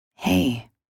Hey,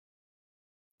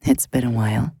 it's been a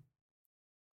while.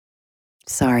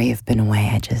 Sorry I've been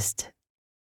away.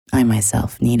 I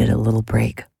myself needed a little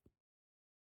break.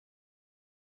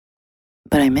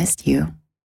 But I missed you,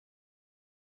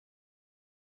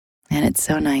 and it's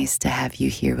so nice to have you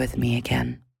here with me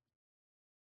again.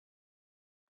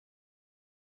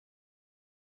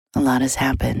 A lot has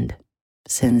happened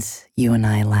since you and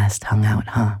I last hung out,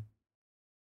 huh?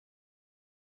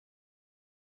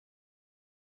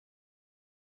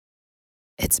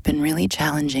 It's been really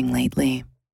challenging lately.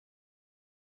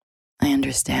 I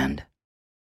understand.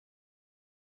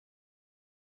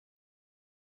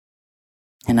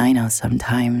 And I know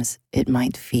sometimes it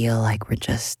might feel like we're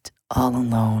just all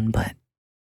alone, but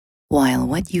while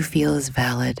what you feel is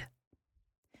valid,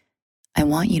 I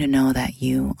want you to know that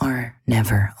you are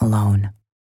never alone.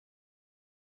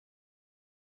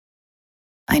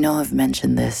 I know I've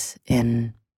mentioned this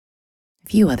in a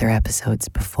few other episodes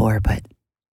before, but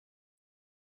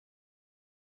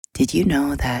did you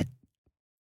know that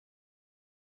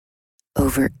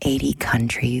over 80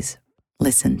 countries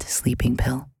listen to Sleeping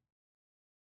Pill?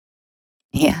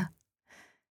 Yeah,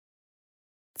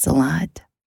 it's a lot.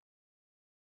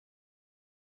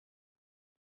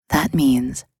 That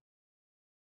means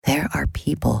there are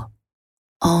people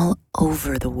all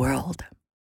over the world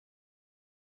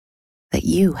that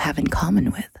you have in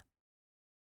common with.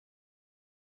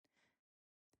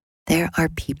 There are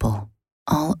people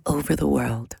all over the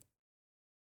world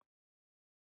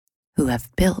who have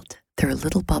built their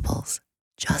little bubbles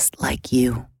just like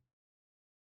you,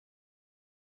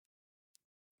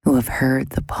 who have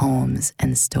heard the poems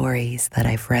and stories that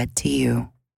I've read to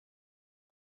you,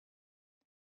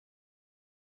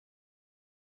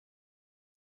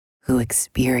 who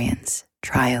experience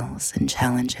trials and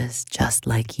challenges just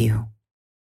like you,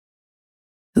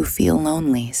 who feel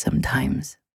lonely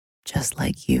sometimes just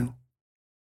like you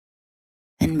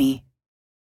and me.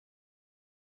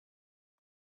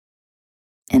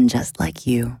 And just like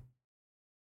you,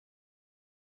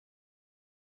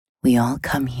 we all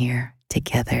come here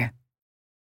together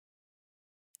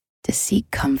to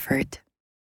seek comfort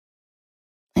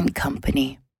and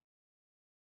company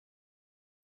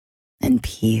and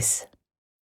peace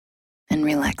and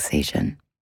relaxation.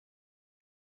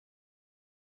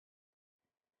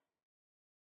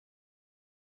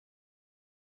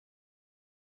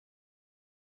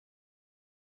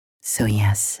 So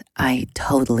yes, I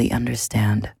totally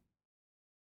understand.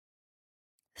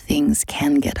 Things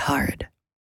can get hard.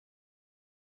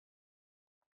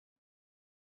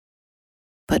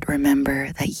 But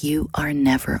remember that you are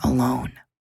never alone.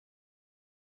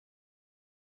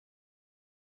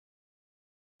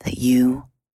 That you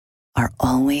are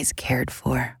always cared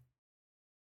for.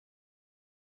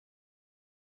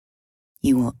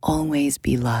 You will always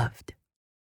be loved.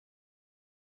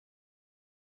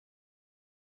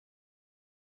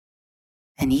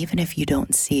 And even if you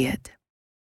don't see it,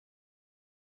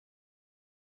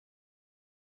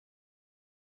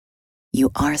 you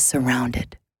are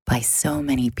surrounded by so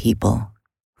many people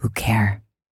who care.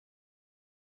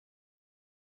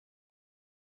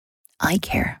 I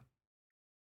care.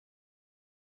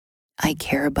 I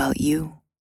care about you.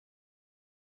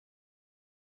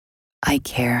 I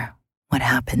care what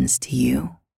happens to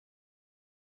you.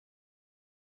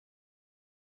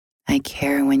 I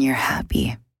care when you're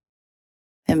happy.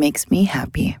 It makes me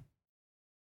happy.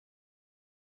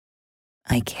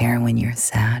 I care when you're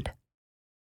sad.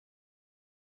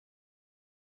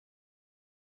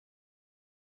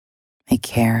 I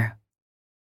care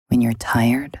when you're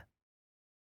tired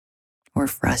or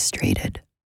frustrated.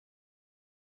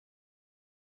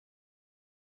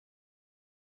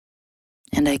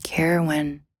 And I care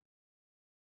when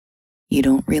you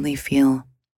don't really feel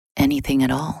anything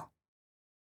at all,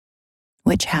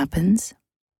 which happens,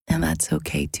 and that's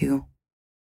okay too.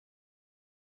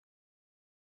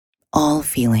 All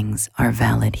feelings are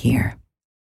valid here.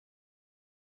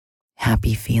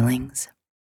 Happy feelings,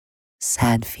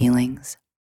 sad feelings.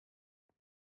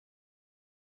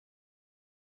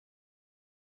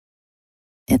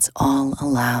 It's all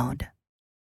allowed.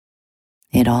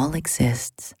 It all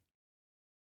exists.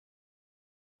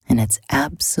 And it's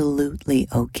absolutely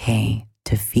okay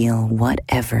to feel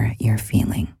whatever you're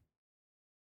feeling.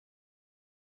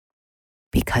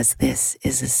 Because this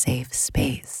is a safe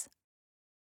space.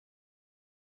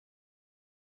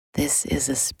 This is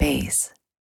a space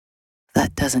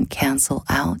that doesn't cancel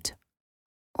out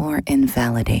or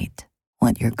invalidate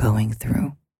what you're going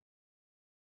through.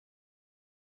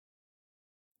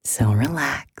 So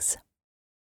relax.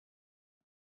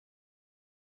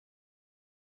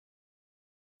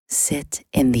 Sit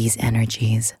in these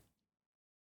energies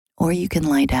or you can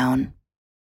lie down.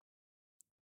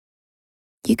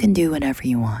 You can do whatever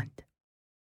you want,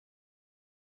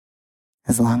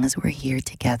 as long as we're here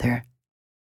together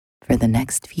for the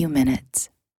next few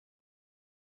minutes,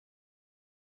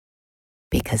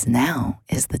 because now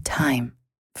is the time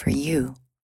for you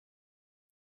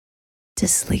to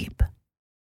sleep.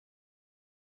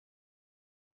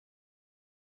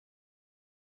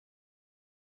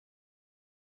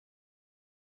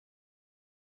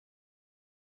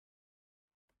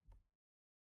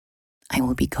 I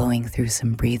will be going through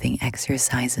some breathing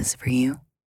exercises for you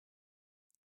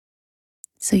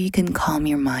so you can calm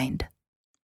your mind.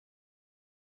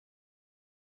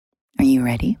 Are you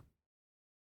ready?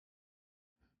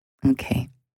 Okay.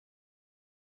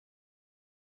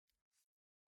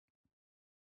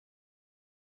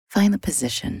 Find the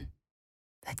position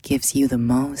that gives you the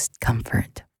most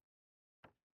comfort.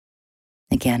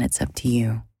 Again, it's up to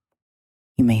you.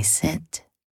 You may sit,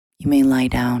 you may lie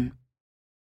down,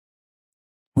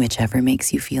 whichever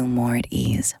makes you feel more at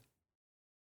ease.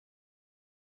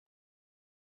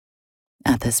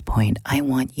 At this point, I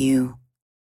want you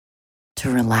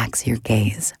to relax your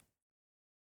gaze.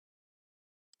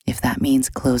 If that means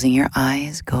closing your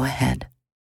eyes, go ahead.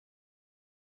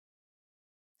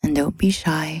 And don't be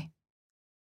shy.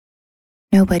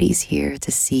 Nobody's here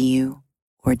to see you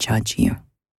or judge you.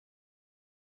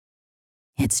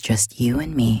 It's just you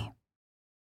and me.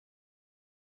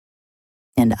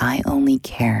 And I only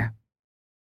care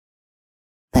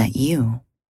that you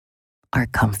are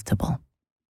comfortable.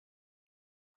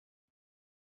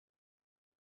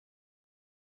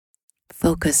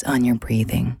 Focus on your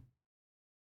breathing.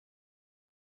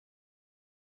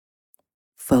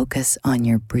 Focus on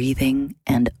your breathing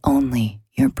and only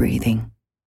your breathing.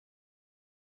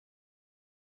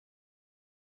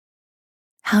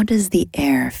 How does the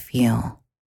air feel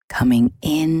coming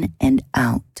in and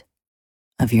out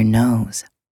of your nose,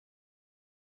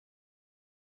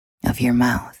 of your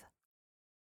mouth?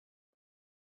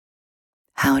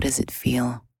 How does it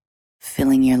feel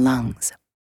filling your lungs?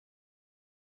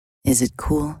 Is it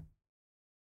cool?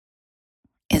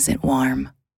 Is it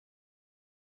warm?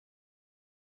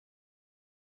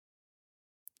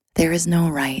 There is no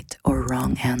right or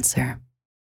wrong answer.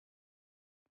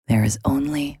 There is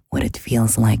only what it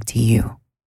feels like to you.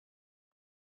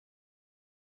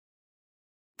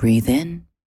 Breathe in.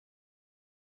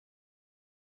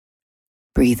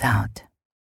 Breathe out.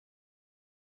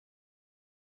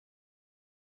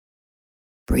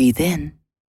 Breathe in.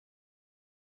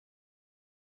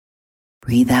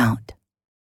 Breathe out.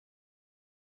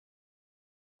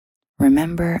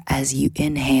 Remember, as you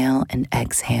inhale and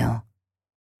exhale,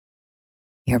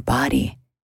 your body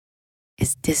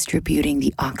is distributing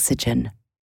the oxygen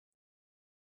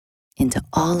into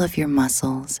all of your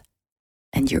muscles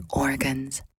and your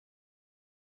organs.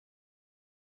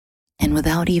 And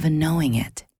without even knowing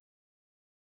it,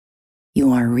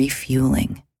 you are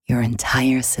refueling your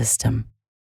entire system,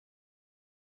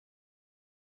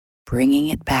 bringing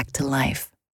it back to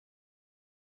life,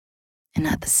 and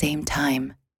at the same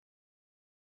time,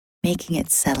 making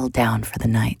it settle down for the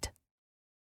night.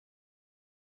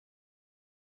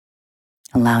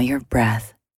 Allow your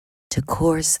breath to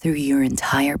course through your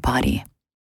entire body.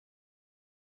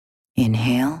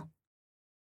 Inhale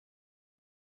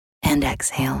and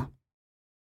exhale.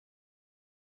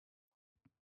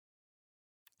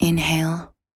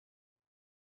 Inhale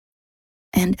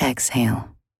and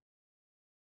exhale.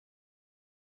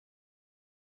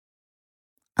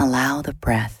 Allow the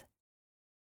breath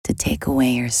to take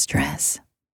away your stress,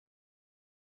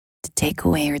 to take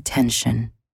away your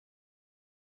tension,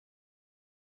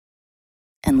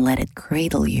 and let it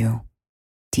cradle you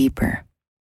deeper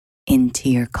into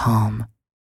your calm.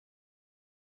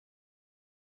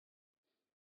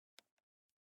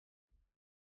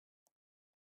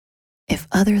 If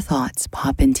other thoughts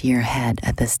pop into your head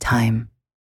at this time,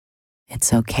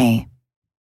 it's okay.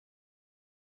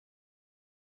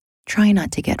 Try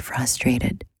not to get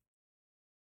frustrated,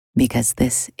 because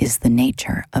this is the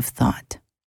nature of thought.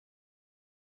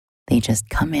 They just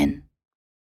come in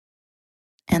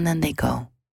and then they go.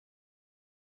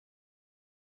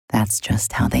 That's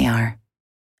just how they are,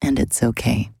 and it's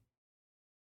okay.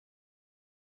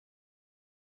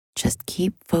 Just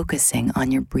keep focusing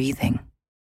on your breathing.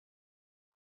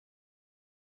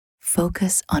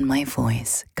 Focus on my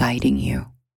voice guiding you.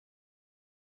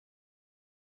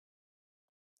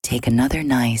 Take another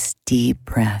nice deep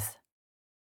breath.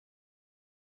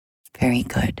 Very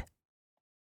good.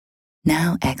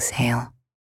 Now exhale.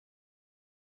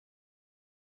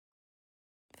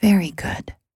 Very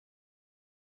good.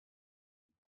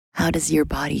 How does your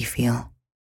body feel?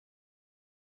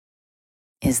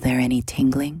 Is there any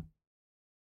tingling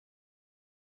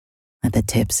at the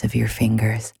tips of your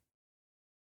fingers,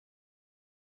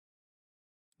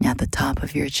 at the top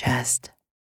of your chest,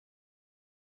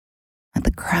 at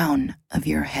the crown of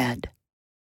your head?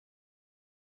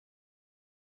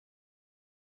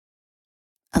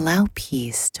 Allow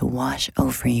peace to wash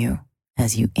over you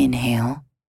as you inhale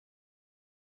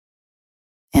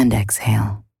and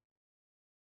exhale.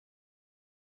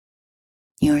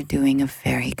 You're doing a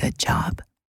very good job.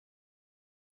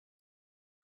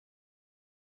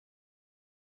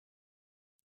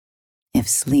 If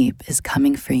sleep is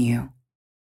coming for you,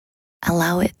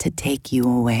 allow it to take you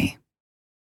away.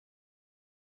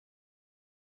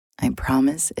 I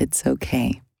promise it's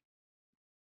okay.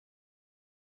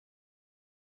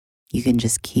 You can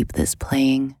just keep this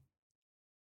playing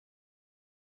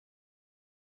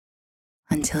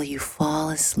until you fall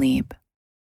asleep.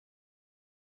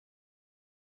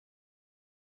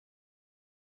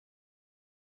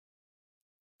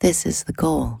 This is the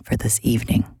goal for this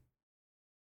evening.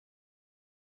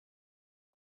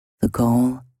 The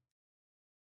goal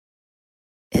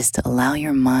is to allow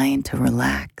your mind to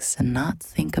relax and not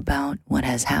think about what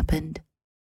has happened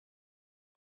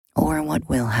or what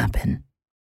will happen.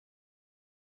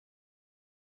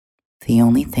 The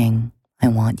only thing I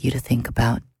want you to think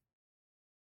about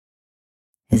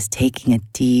is taking a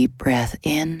deep breath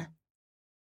in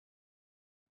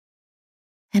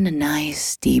and a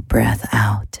nice deep breath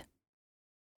out.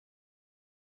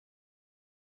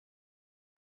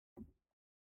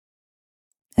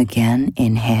 Again,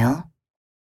 inhale,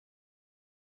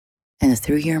 and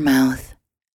through your mouth,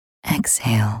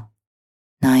 exhale,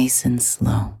 nice and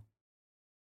slow.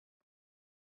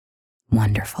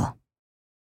 Wonderful.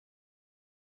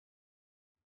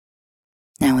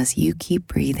 Now, as you keep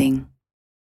breathing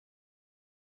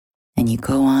and you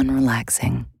go on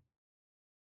relaxing,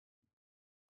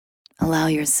 allow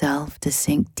yourself to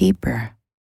sink deeper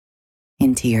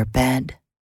into your bed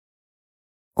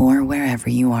or wherever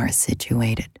you are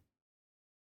situated.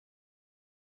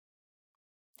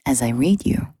 As I read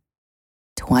you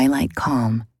Twilight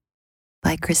Calm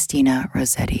by Christina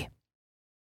Rosetti.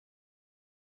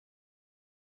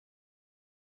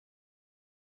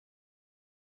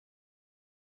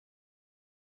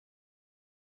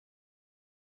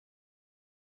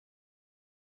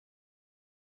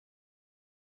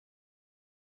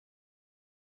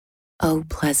 O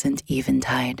pleasant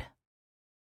eventide.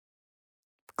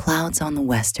 Clouds on the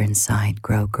western side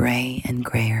grow gray and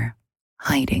grayer,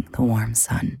 hiding the warm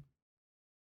sun.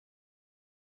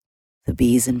 The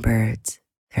bees and birds,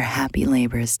 their happy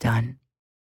labors done,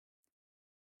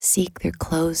 seek their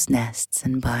closed nests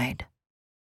and bide.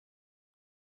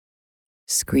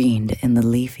 Screened in the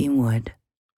leafy wood,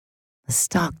 the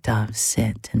stock doves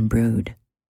sit and brood.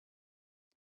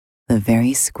 The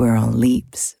very squirrel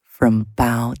leaps from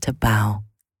bough to bough,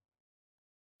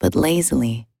 but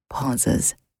lazily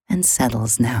pauses and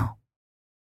settles now.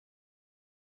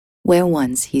 Where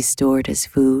once he stored his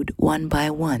food, one by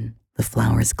one the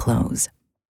flowers close.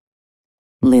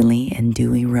 Lily and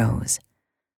dewy rose,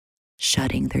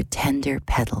 shutting their tender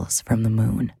petals from the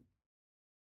moon.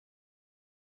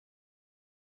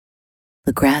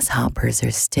 The grasshoppers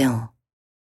are still,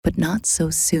 but not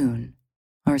so soon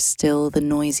are still the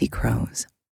noisy crows.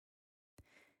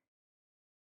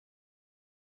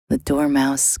 The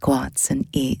dormouse squats and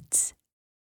eats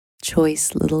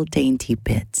choice little dainty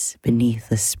bits beneath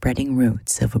the spreading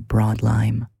roots of a broad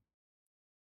lime.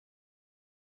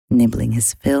 Nibbling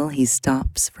his fill, he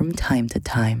stops from time to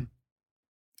time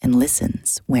and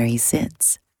listens where he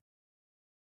sits.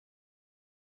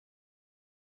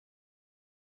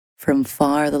 From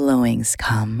far the lowings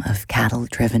come of cattle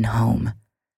driven home.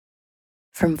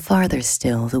 From farther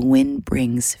still the wind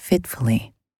brings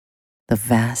fitfully the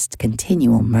vast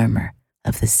continual murmur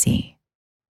of the sea.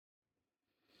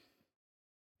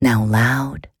 Now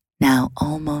loud, now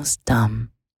almost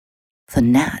dumb, the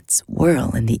gnats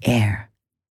whirl in the air,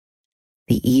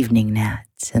 the evening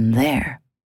gnats, and there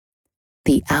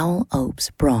the owl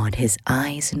opes broad his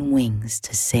eyes and wings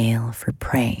to sail for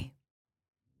prey.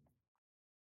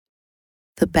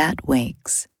 The bat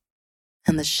wakes,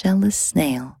 and the shellless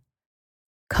snail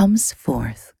comes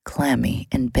forth clammy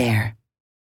and bare.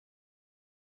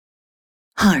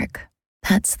 Hark,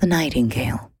 that's the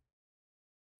nightingale,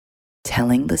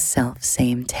 telling the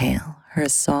self-same tale her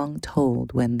song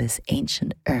told when this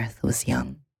ancient earth was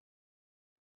young.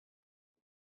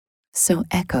 So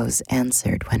echoes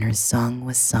answered when her song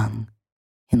was sung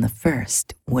in the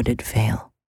first wooded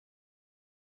vale.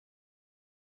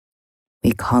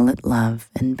 We call it love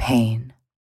and pain,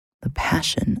 the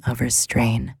passion of her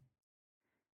strain,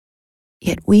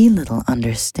 Yet we little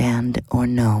understand or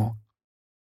know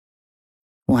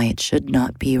why it should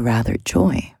not be rather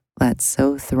joy that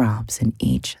so throbs in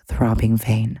each throbbing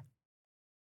vein.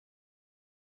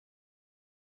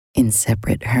 In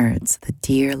separate herds the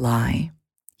deer lie,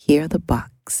 here the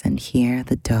bucks and here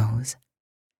the does,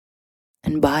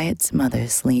 and by its mother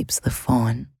sleeps the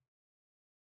fawn,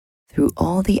 through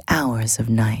all the hours of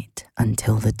night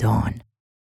until the dawn.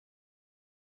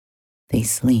 They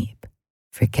sleep,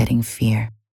 forgetting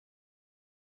fear.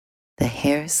 The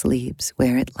hare sleeps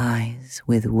where it lies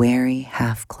with wary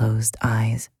half-closed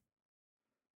eyes.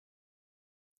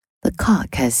 The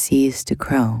cock has ceased to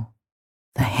crow,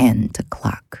 the hen to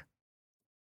cluck.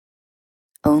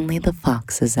 Only the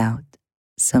fox is out,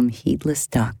 some heedless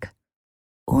duck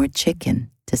or chicken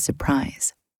to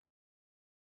surprise.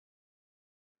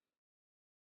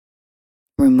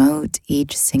 Remote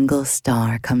each single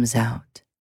star comes out,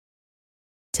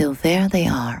 till there they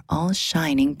are all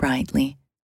shining brightly.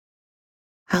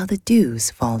 How the dews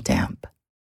fall damp,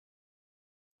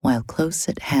 while close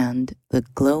at hand the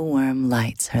glowworm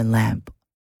lights her lamp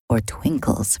or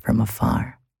twinkles from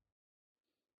afar.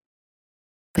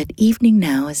 But evening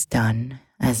now is done,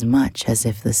 as much as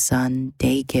if the sun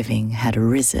day-giving had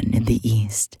risen in the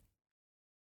east.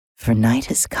 For night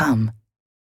has come,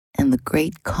 and the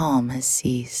great calm has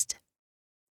ceased.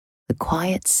 The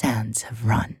quiet sands have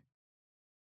run.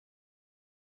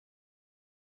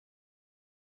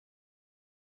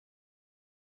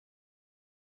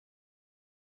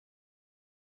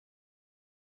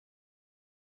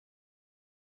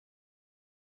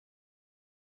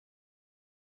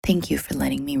 Thank you for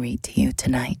letting me read to you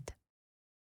tonight.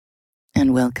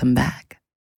 And welcome back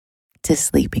to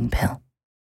Sleeping Pill.